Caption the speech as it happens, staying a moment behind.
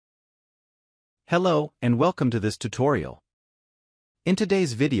Hello, and welcome to this tutorial. In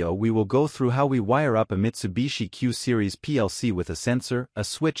today's video we will go through how we wire up a Mitsubishi Q series PLC with a sensor, a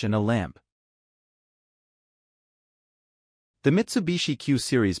switch and a lamp. The Mitsubishi Q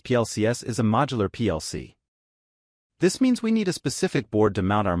series PLCS is a modular PLC. This means we need a specific board to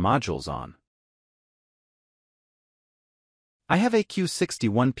mount our modules on. I have a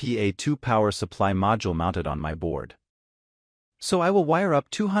Q01CPU power supply module mounted on my board. So I will wire up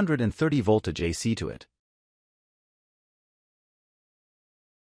 230 voltage AC to it.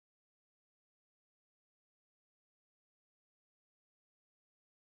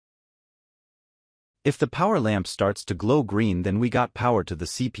 If the power lamp starts to glow green, then we got power to the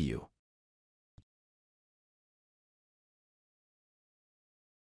CPU.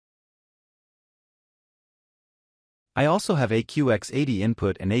 I also have a QX80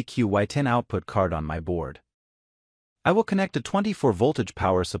 input and a QY10 output card on my board. I will connect a 24 voltage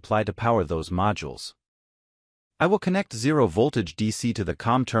power supply to power those modules. I will connect 0 voltage DC to the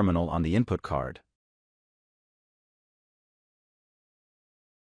COM terminal on the input card.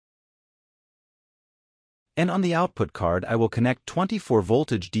 And on the output card I will connect 24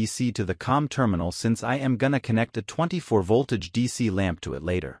 voltage DC to the COM terminal, since I am gonna connect a 24 voltage DC lamp to it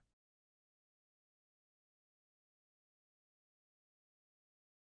later.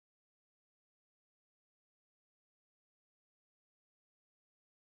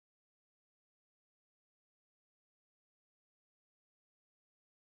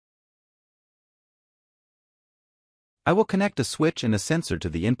 I will connect a switch and a sensor to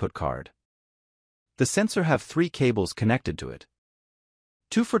the input card. The sensor have 3 cables connected to it.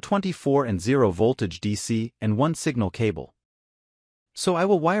 2 for 24 and 0 voltage DC and 1 signal cable. So I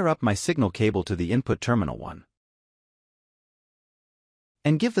will wire up my signal cable to the input terminal 1.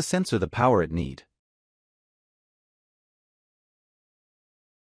 And give the sensor the power it need.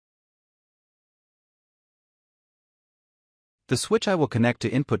 The switch I will connect to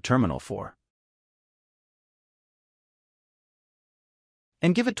input terminal 4.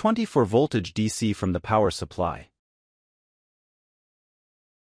 And give it 24 voltage DC from the power supply.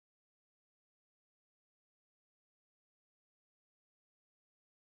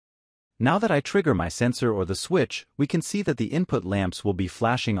 Now that I trigger my sensor or the switch, we can see that the input lamps will be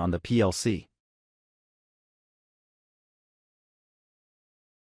flashing on the PLC.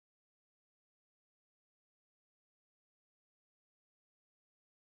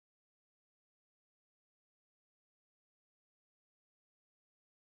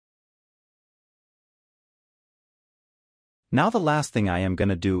 Now the last thing I am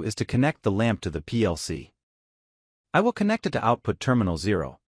gonna do is to connect the lamp to the PLC. I will connect it to output terminal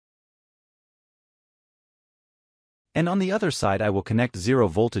 0. And on the other side I will connect 0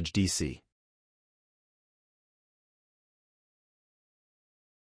 voltage DC.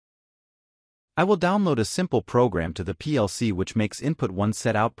 I will download a simple program to the PLC which makes input 1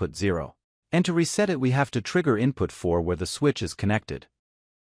 set output 0. And to reset it we have to trigger input 4 where the switch is connected.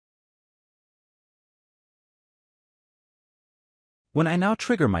 When I now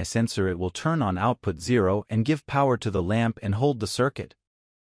trigger my sensor, it will turn on output 0 and give power to the lamp and hold the circuit.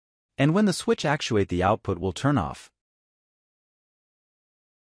 And when the switch actuate, the output will turn off.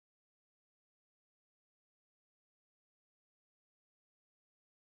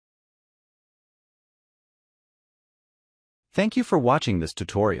 Thank you for watching this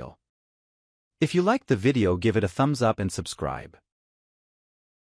tutorial. If you liked the video, give it a thumbs up and subscribe.